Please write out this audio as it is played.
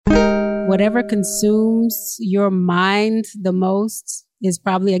Whatever consumes your mind the most is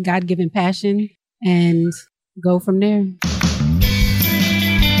probably a God-given passion, and go from there.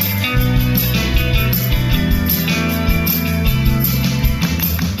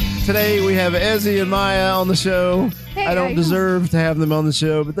 Today we have Ezi and Maya on the show. Hey, I don't deserve to have them on the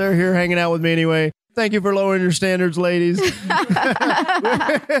show, but they're here hanging out with me anyway. Thank you for lowering your standards, ladies.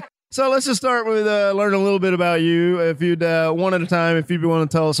 So let's just start with learning a little bit about you. If you'd one at a time, if you'd want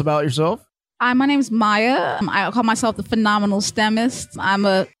to tell us about yourself. Hi, my name's Maya. I call myself the Phenomenal Stemist. I'm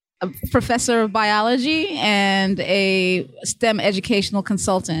a professor of biology and a STEM educational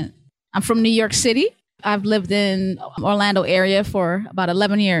consultant. I'm from New York City. I've lived in Orlando area for about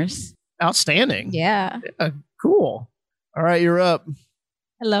 11 years. Outstanding. Yeah. Cool. All right, you're up.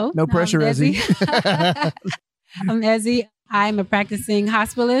 Hello. No pressure, Ezi. I'm Ezi. I'm a practicing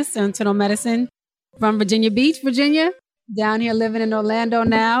hospitalist in internal medicine from Virginia Beach, Virginia. Down here living in Orlando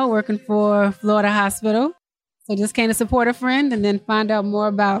now, working for Florida Hospital. So just came to support a friend and then find out more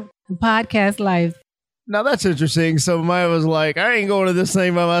about the podcast life. Now that's interesting. So Maya was like, I ain't going to this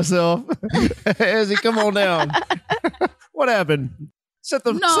thing by myself. Ezi, come on down. What happened? Set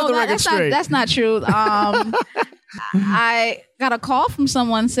the record straight. That's not true. I got a call from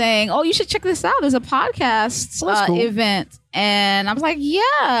someone saying, oh, you should check this out. There's a podcast cool. event. And I was like,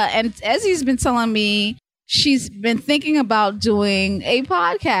 yeah. And Ezi's been telling me she's been thinking about doing a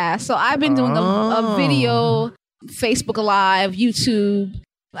podcast. So I've been doing a video, Facebook Live, YouTube.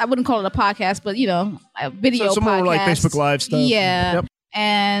 I wouldn't call it a podcast, but, a video podcast. So more like Facebook Live stuff. Yeah. Yep.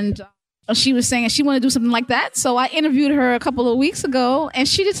 And she was saying she wanted to do something like that. So I interviewed her a couple of weeks ago, and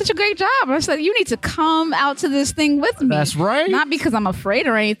she did such a great job. I said, you need to come out to this thing with me. That's right. Not because I'm afraid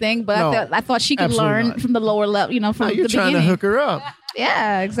or anything, but no, I thought she could learn from the lower level, from the beginning. You're trying to hook her up.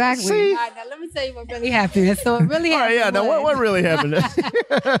 Yeah, exactly. See? All right, now let me tell you what really happened. So it really happened. All right, yeah. Now what really happened?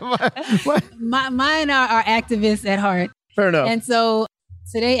 Mine are activists at heart. Fair enough. And so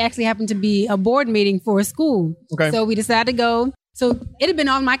today actually happened to be a board meeting for a school. Okay. So we decided to go. So it had been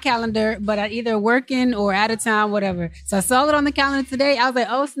on my calendar, but I either working or out of town, whatever. So I saw it on the calendar today. I was like,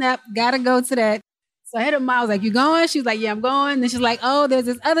 oh, snap, gotta go to that. So I hit her. I was like, you going? She was like, yeah, I'm going. Then she's like, oh, there's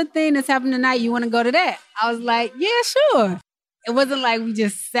this other thing that's happening tonight. You want to go to that? I was like, yeah, sure. It wasn't like we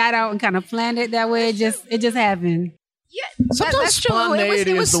just sat out and kind of planned it that way. It just happened. Yeah, sometimes that's true.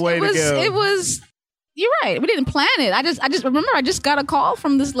 Spontaneity is the way to go. It was. You're right. We didn't plan it. I just remember I just got a call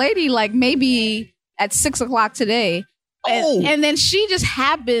from this lady like maybe at 6:00 today, and then she just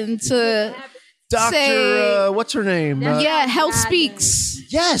happened to say, what's her name? Health Speaks.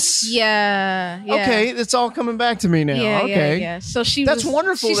 Yes. Yeah. Okay, it's all coming back to me now. Yeah, okay. Yeah. So that's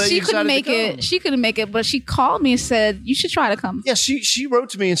wonderful. She couldn't make it. She couldn't make it, but she called me and said you should try to come. Yeah, she wrote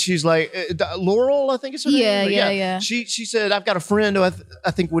to me and she's like, Laurel, I think it's her name. Yeah. She said I've got a friend who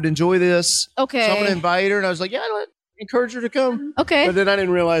I think would enjoy this. Okay. So I'm gonna invite her, and I was like, yeah, I'd encourage her to come. Okay. But then I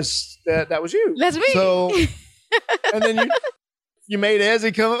didn't realize that was you. That's me. So, and then you made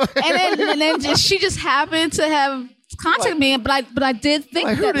Ezi come. and then she just happened to have contacted me, but I did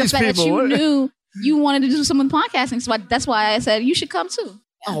think that the fact that you knew you wanted to do some with podcasting, so that's why I said you should come too.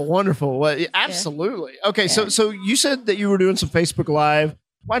 Oh, wonderful! Well, yeah, absolutely. Okay, so you said that you were doing some Facebook Live.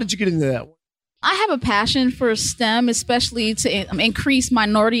 Why did you get into that? I have a passion for STEM, especially to increase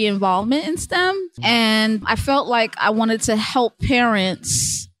minority involvement in STEM, and I felt like I wanted to help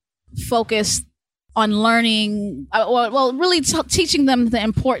parents focus on learning, really teaching them the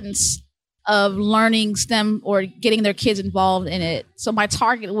importance of learning STEM or getting their kids involved in it. So my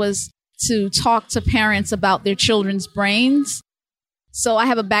target was to talk to parents about their children's brains. So I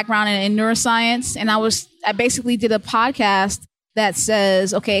have a background in neuroscience, and I basically did a podcast that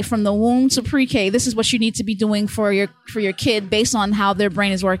says, okay, from the womb to pre-K, this is what you need to be doing for your kid based on how their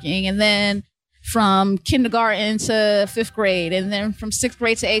brain is working. And then from kindergarten to 5th grade, and then from 6th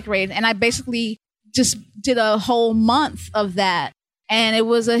grade to 8th grade. And I basically just did a whole month of that, and it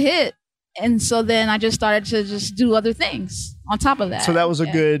was a hit. And so then I just started to just do other things on top of that. So that was a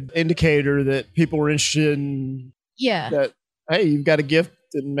good indicator that people were interested in that, hey, you've got a gift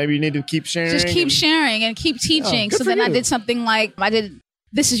and maybe you need to keep sharing. Just keep sharing and keep teaching. So then I did something like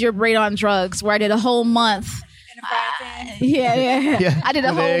This Is Your Brain on Drugs, where I did a whole month. Yeah. I did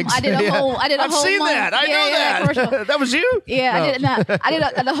a whole I've seen month. that. I know that. That was you? Yeah, no. I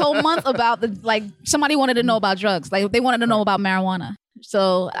did a whole month about somebody wanted to know about drugs. Like they wanted to know about marijuana.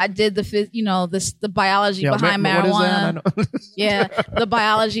 So I did the biology behind marijuana. The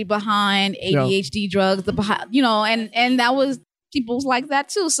biology behind ADHD drugs, and that was people's like that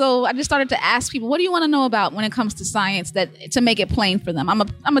too. So I just started to ask people, what do you want to know about when it comes to science, to make it plain for them?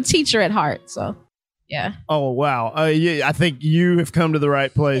 I'm a teacher at heart, so. Yeah. Oh, wow. Yeah, I think you have come to the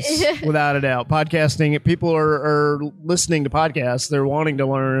right place without a doubt. Podcasting, people are listening to podcasts. They're wanting to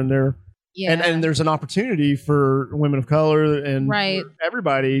learn. And there's an opportunity for women of color and for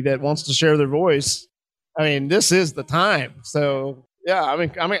everybody that wants to share their voice. I mean, this is the time. So, yeah,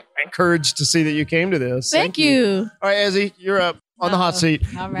 I'm encouraged to see that you came to this. Thank you. All right, Ezi, you're up on the hot seat.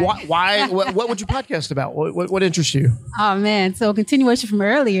 All right. Why? What would you podcast about? What interests you? Oh, man. So continuation from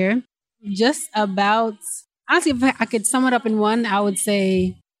earlier, just about, honestly, if I could sum it up in one, I would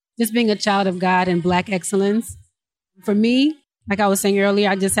say just being a child of God and Black excellence. For me, like I was saying earlier,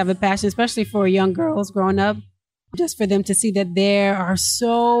 I just have a passion, especially for young girls growing up, just for them to see that there are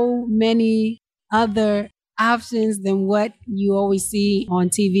so many other options than what you always see on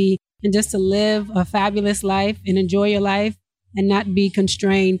TV, and just to live a fabulous life and enjoy your life and not be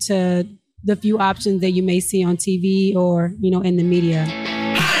constrained to the few options that you may see on TV or, in the media.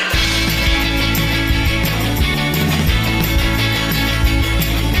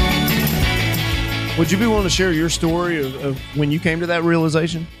 Would you be willing to share your story of when you came to that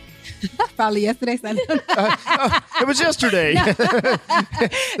realization? Probably yesterday. It was yesterday.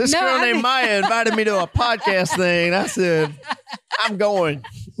 This girl named Maya invited me to a podcast thing. I said, I'm going.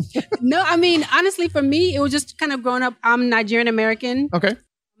 No, I mean, honestly, for me, it was just kind of growing up. I'm Nigerian American. Okay.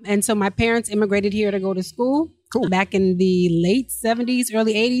 And so my parents immigrated here to go to school back in the late 70s,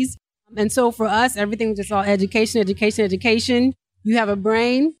 early 80s. And so for us, everything was just all education. You have a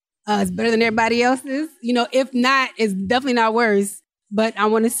brain. It's better than everybody else's. If not, it's definitely not worse. But I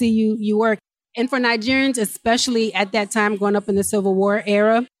want to see you work. And for Nigerians, especially at that time, growing up in the Civil War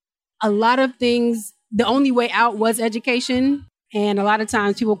era, a lot of things, the only way out was education. And a lot of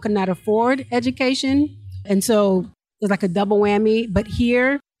times people could not afford education. And so it was like a double whammy. But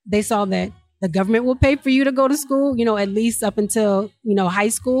here they saw that the government will pay for you to go to school, at least up until, high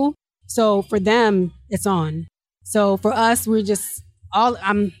school. So for them, it's on. So for us,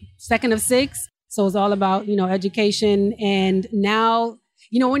 I'm second of six. So it's all about, education. And now,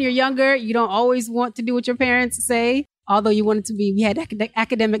 when you're younger, you don't always want to do what your parents say. Although you wanted to be, we had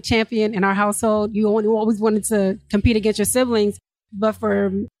academic champion in our household. You always wanted to compete against your siblings. But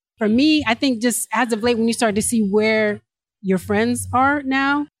for me, I think just as of late, when you start to see where your friends are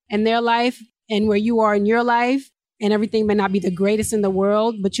now in their life and where you are in your life, and everything may not be the greatest in the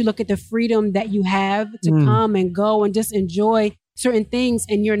world, but you look at the freedom that you have to come and go and just enjoy certain things,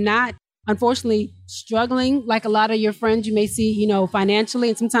 and you're not, unfortunately, struggling like a lot of your friends you may see, financially.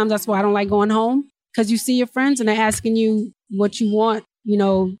 And sometimes that's why I don't like going home, because you see your friends and they're asking you what you want,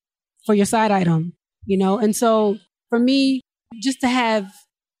 for your side item, And so for me, just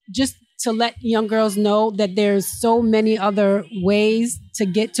to let young girls know that there's so many other ways to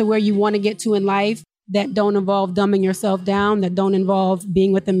get to where you want to get to in life that don't involve dumbing yourself down, that don't involve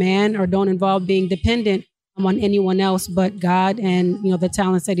being with a man, or don't involve being dependent on anyone else but God and, the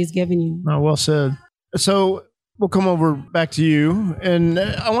talents that he's given you. Oh, well said. So we'll come over back to you, and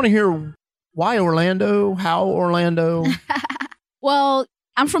I want to hear why Orlando, how Orlando. Well,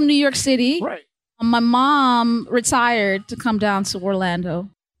 I'm from New York City. Right. My mom retired to come down to Orlando,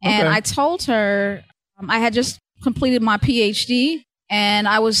 and I told her I had just completed my PhD, and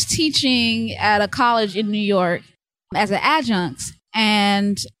I was teaching at a college in New York as an adjunct.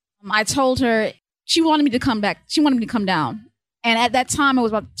 And I told her, she wanted me to come back. She wanted me to come down. And at that time, it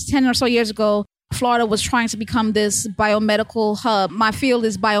was about 10 or so years ago, Florida was trying to become this biomedical hub. My field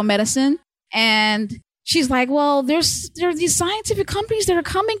is biomedicine. And she's like, well, there are these scientific companies that are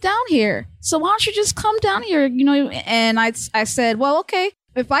coming down here. So why don't you just come down here? And I said, well, okay,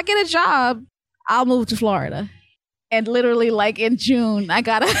 if I get a job, I'll move to Florida. And literally, like in June, I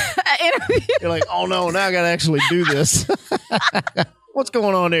got an interview. You're like, oh no, now I got to actually do this. What's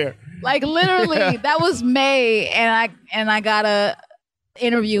going on here? Like literally, that was May, and I got a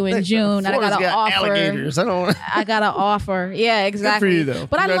interview in June. And I got an offer. Alligators. I got an offer. Yeah, exactly. Good for you, though.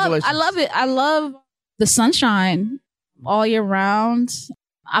 But I love it. I love the sunshine all year round.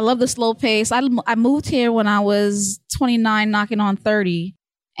 I love the slow pace. I moved here when I was 29, knocking on 30.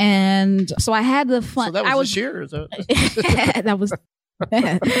 And so I had the fun. So that was this year? Is that? That was,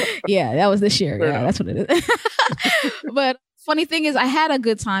 yeah, that was this year. Yeah, that's what it is. But funny thing is, I had a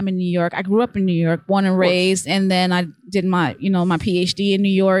good time in New York. I grew up in New York, born and raised. And then I did my PhD in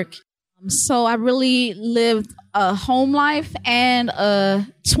New York. So I really lived a home life and a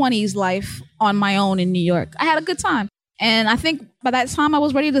 20s life on my own in New York. I had a good time. And I think by that time I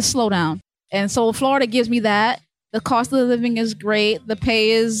was ready to slow down. And so Florida gives me that. The cost of living is great. The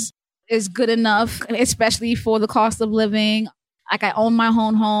pay is good enough, especially for the cost of living. Like I own my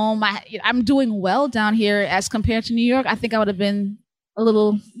own home. I'm doing well down here as compared to New York. I think I would have been a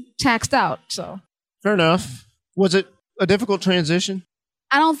little taxed out. So Fair enough. Was it a difficult transition?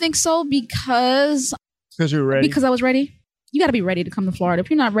 I don't think so because you were ready. Because I was ready. You got to be ready to come to Florida. If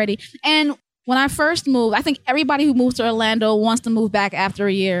you're not ready, and when I first moved, I think everybody who moves to Orlando wants to move back after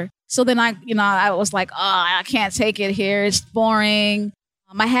a year. So then I was like, oh, I can't take it here. It's boring.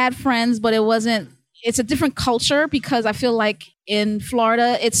 I had friends, but it's a different culture because I feel like in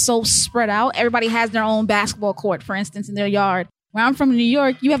Florida, it's so spread out. Everybody has their own basketball court, for instance, in their yard. Where I'm from, New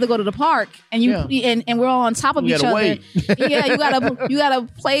York, you have to go to the park and and we're all on top of each other. Wait. Yeah, you gotta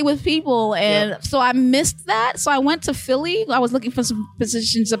play with people. And so I missed that. So I went to Philly. I was looking for some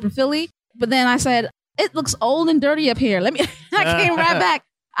positions up in Philly. But then I said, it looks old and dirty up here. I came right back.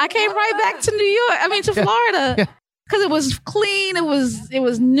 I came right back to to Florida. Because it was clean. It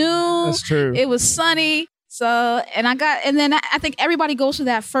was new. That's true. It was sunny. So, and then I think everybody goes through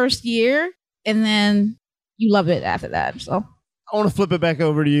that first year and then you love it after that. So I want to flip it back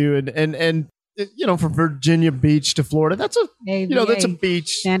over to you and from Virginia Beach to Florida, that's a beach.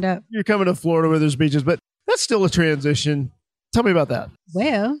 Stand up. You're coming to Florida where there's beaches, but that's still a transition. Tell me about that.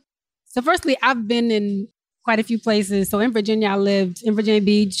 Well, so firstly, I've been in quite a few places. So in Virginia, I lived in Virginia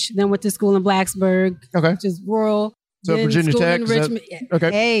Beach, then went to school in Blacksburg, which is rural. So then Virginia Tech?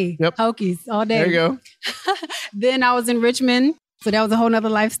 Okay. Hey, Hokies all day. There you go. Then I was in Richmond. So that was a whole nother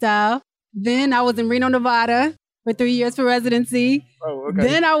lifestyle. Then I was in Reno, Nevada for 3 years for residency. Oh, okay.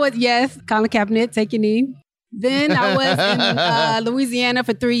 Then I was, Colin Kaepernick, take your knee. Then I was in Louisiana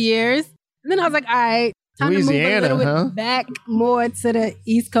for 3 years. And then I was like, all right, time to move a little bit back more to the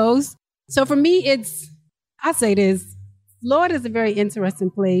East Coast. So for me, I say this, Florida is a very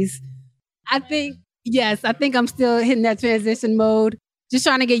interesting place. I think I'm still hitting that transition mode, just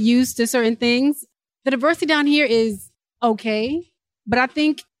trying to get used to certain things. The diversity down here is okay, but I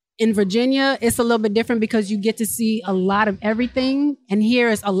think in Virginia, it's a little bit different because you get to see a lot of everything. And here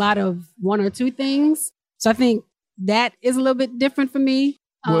is a lot of one or two things. So I think that is a little bit different for me.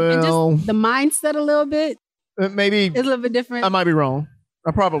 And just the mindset a little bit. Maybe it's a little bit different. I might be wrong. I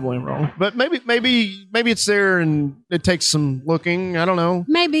probably am wrong. But maybe it's there and it takes some looking. I don't know.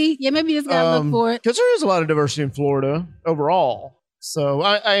 Maybe you just got to look for it. Because there is a lot of diversity in Florida overall. So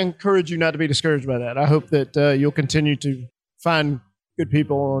I encourage you not to be discouraged by that. I hope that you'll continue to find good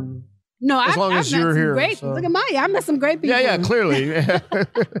people and as long as you're here. Great. So. Look at I met some great people. Yeah, clearly.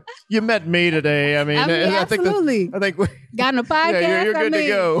 You met me today. I mean absolutely. I think we got in a podcast. Yeah, you're good to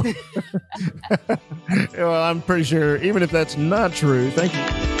go. Well, I'm pretty sure, even if that's not true. Thank you.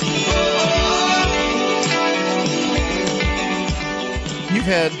 You've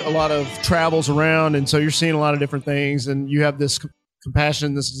had a lot of travels around, and so you're seeing a lot of different things, and you have this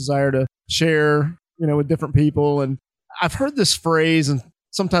compassion, this desire to share, with different people. And I've heard this phrase, and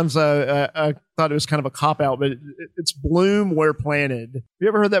sometimes I thought it was kind of a cop-out, but it's bloom where planted. Have you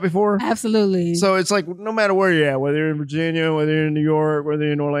ever heard that before? Absolutely. So it's like no matter where you're at, whether you're in Virginia, whether you're in New York, whether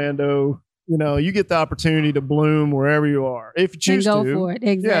you're in Orlando, you get the opportunity to bloom wherever you are. If you choose to. Go for it.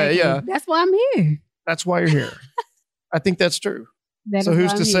 Exactly. Yeah. That's why I'm here. That's why you're here. I think that's true. So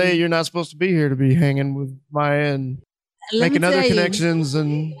who's to say you're not supposed to be here to be hanging with Maya and making other connections?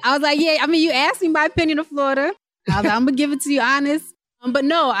 And I was like, you asked me my opinion of Florida. I was like, I'm going to give it to you honest. But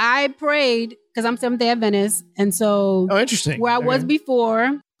no, I prayed because I'm Seventh-day Adventist. And so interesting. Where I was before,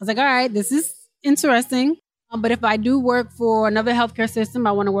 I was like, all right, this is interesting. But if I do work for another healthcare system,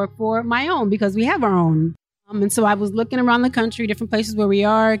 I want to work for my own because we have our own. And so I was looking around the country, different places where we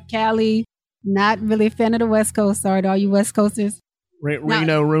are. Cali, not really a fan of the West Coast. Sorry to all you West Coasters.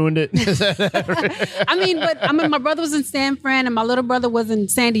 Reno ruined it. My brother was in San Fran and my little brother was in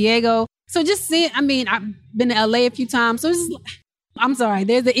San Diego. So just seeing, I've been to LA a few times. So I'm sorry,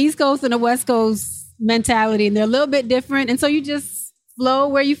 there's the East Coast and the West Coast mentality and they're a little bit different. And so you just flow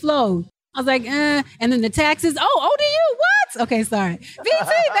where you flow. I was like, and then the taxes. Oh, do you? What? Okay, sorry. BT,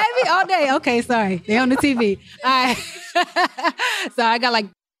 baby, all day. Okay, sorry. They're on the TV. All right. So I got like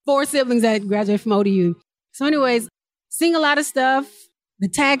 4 siblings that graduated from ODU. So anyways, seeing a lot of stuff, the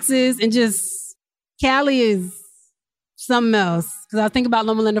taxes, and just Cali is something else. Because I was thinking about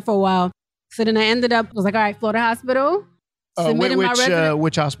Loma Linda for a while. So then I ended up, I was like, all right, Florida Hospital.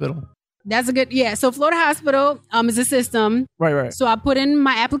 Which hospital? That's a good, So Florida Hospital is a system. Right. So I put in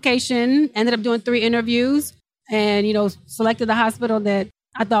my application, ended up doing 3 interviews, and, selected the hospital that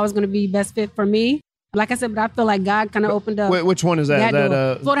I thought was going to be best fit for me. Like I said, but I feel like God kind of opened up. Which one is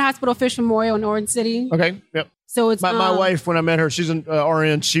that? Florida Hospital Fish Memorial in Orange City. Okay, yep. So it's my wife, when I met her, she's an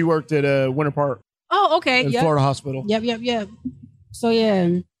RN. She worked at Winter Park. Oh, okay. In Florida Hospital. Yep. So,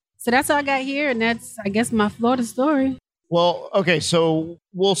 So that's how I got here, and that's, I guess, my Florida story. Well, okay, so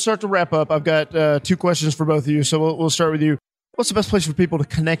we'll start to wrap up. I've got 2 questions for both of you, so we'll start with you. What's the best place for people to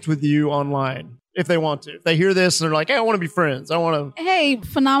connect with you online? if they want to? If they hear this and they're like, hey, I want to be friends. I want to. Hey,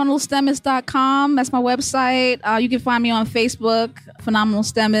 phenomenalstemist.com. That's my website. You can find me on Facebook, Phenomenal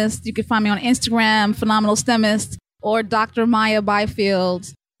Stemist. You can find me on Instagram, Phenomenal Stemist, or Dr. Maya Byfield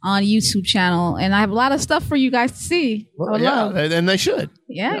on YouTube channel. And I have a lot of stuff for you guys to see. Well, yeah, and they should.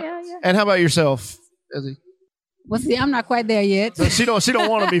 Yeah. And how about yourself, Ezi? Well, see, I'm not quite there yet. So she don't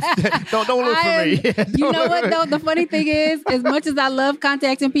want to be. Don't look for me. You know what though? The funny thing is, as much as I love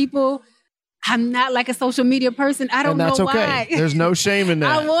contacting people, I'm not like a social media person. I don't know why. That's okay. There's no shame in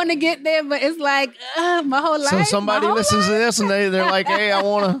that. I want to get there, but it's like my whole life. So somebody listens to this and they're like, hey, I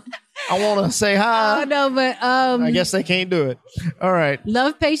want to say hi. Oh no, but I guess they can't do it. All right.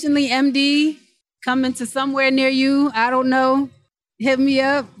 Love Patiently MD coming to somewhere near you. I don't know. Hit me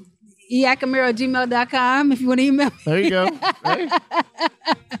up. eakimaro@gmail.com if you want to email. There you go. Hey.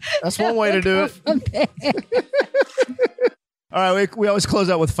 That's one way to do it. All right, we always close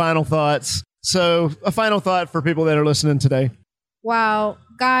out with final thoughts. So a final thought for people that are listening today. Wow.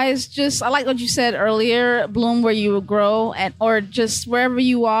 Guys, I like what you said earlier, bloom where you will grow, or just wherever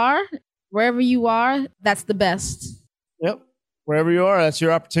you are, that's the best. Yep. Wherever you are, that's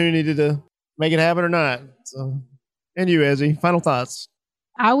your opportunity to make it happen or not. So, and you, Ezi, final thoughts.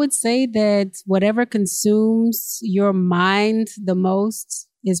 I would say that whatever consumes your mind the most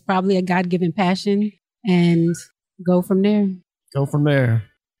is probably a God-given passion, and go from there. Go from there.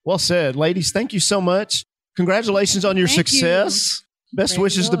 Well said. Ladies, thank you so much. Congratulations on your success. Best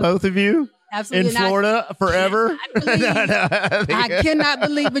wishes to both of you. Absolutely. In Florida forever. I cannot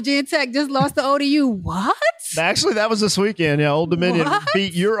believe Virginia Tech just lost to ODU. What? Actually, that was this weekend. Yeah, Old Dominion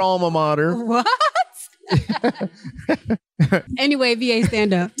beat your alma mater. What? Anyway, VA,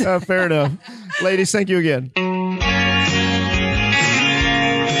 stand up. Fair enough. Ladies, thank you again.